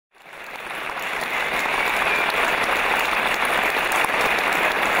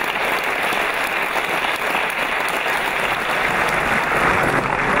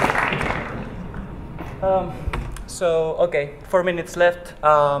okay, 4 minutes left.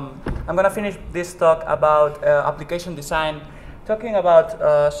 I'm going to finish this talk about application design, talking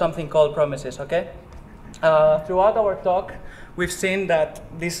about something called promises, okay? Throughout our talk, we've seen that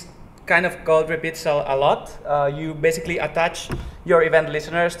this kind of code repeats a lot. You basically attach your event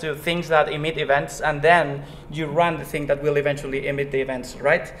listeners to things that emit events, and then you run the thing that will eventually emit the events,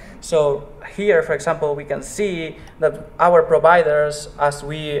 right? So here, for example, we can see that our providers, as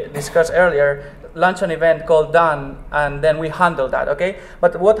we discussed earlier, launch an event called done, and then we handle that, okay?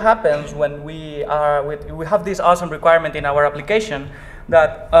 But what happens when we have this awesome requirement in our application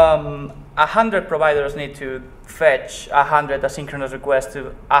that 100 providers need to fetch 100 asynchronous requests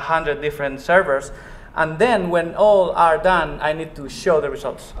to 100 different servers, and then when all are done, I need to show the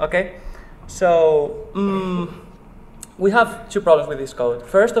results, okay? So we have two problems with this code.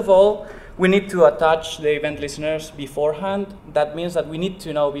 First of all, we need to attach the event listeners beforehand. That means that we need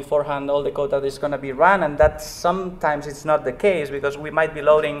to know beforehand all the code that is going to be run, and that sometimes it's not the case because we might be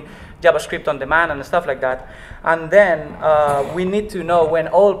loading JavaScript on demand and stuff like that. And then we need to know when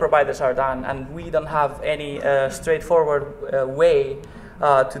all providers are done, and we don't have any straightforward way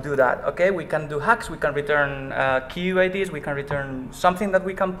to do that. Okay, we can do hacks, we can return key UIDs, we can return something that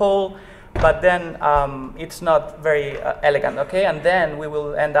we can pull, but then it's not very elegant, okay? And then we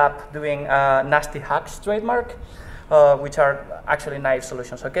will end up doing nasty hacks trademark, which are actually naive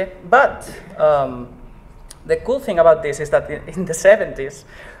solutions, okay? But the cool thing about this is that in the 70s,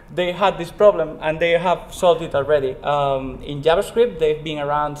 they had this problem, and they have solved it already. In JavaScript, they've been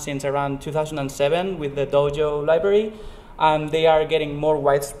around since around 2007 with the Dojo library, and they are getting more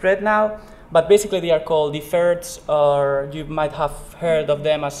widespread now. But basically, they are called deferreds, or you might have heard of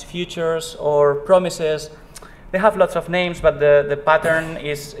them as futures or promises. They have lots of names, but the pattern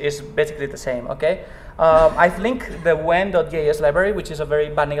is basically the same, okay? I've linked the when.js library, which is a very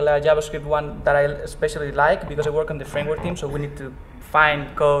vanilla JavaScript one that I especially like because I work on the framework team, so we need to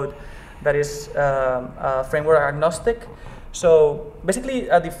find code that is framework agnostic. So basically,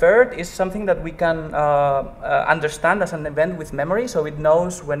 a deferred is something that we can understand as an event with memory, so it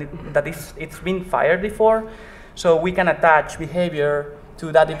knows when it's been fired before. So we can attach behavior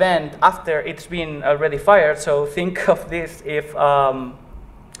to that event after it's been already fired. So think of this if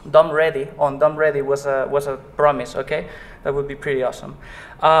DOM ready was a promise, okay? That would be pretty awesome.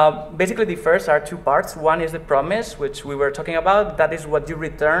 Basically, the first are two parts. One is the promise, which we were talking about. That is what you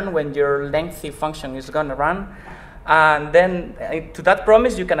return when your lengthy function is going to run. And then to that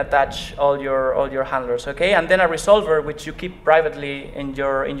promise, you can attach all your handlers, okay? And then a resolver, which you keep privately in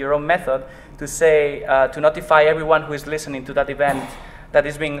your own method to say to notify everyone who is listening to that event that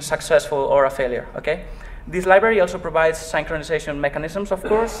is being successful or a failure, okay? This library also provides synchronization mechanisms, of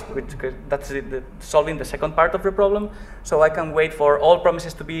course, which that's solving the second part of the problem. So I can wait for all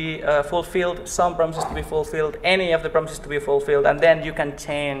promises to be fulfilled, some promises to be fulfilled, any of the promises to be fulfilled, and then you can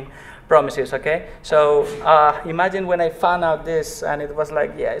chain promises, okay? So imagine when I found out this, and it was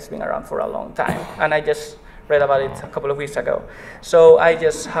like, yeah, it's been around for a long time, and I just read about it a couple of weeks ago. So I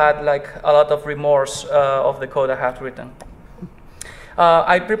just had like a lot of remorse of the code I have written.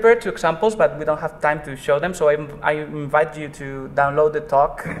 I prepared two examples, but we don't have time to show them, so I invite you to download the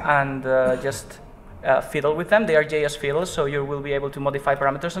talk and just fiddle with them. They are JS fiddles, so you will be able to modify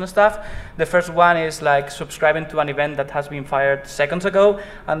parameters and stuff. The first one is like subscribing to an event that has been fired seconds ago,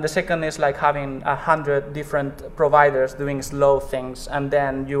 and the second is like having 100 different providers doing slow things, and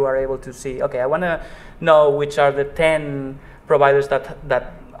then you are able to see, okay, I want to know which are the 10 providers that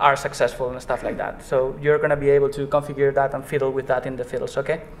are successful and stuff like that. So you're going to be able to configure that and fiddle with that in the fiddles,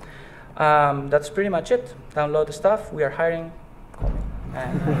 okay? That's pretty much it. Download the stuff. We are hiring. Call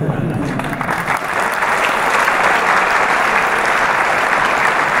me.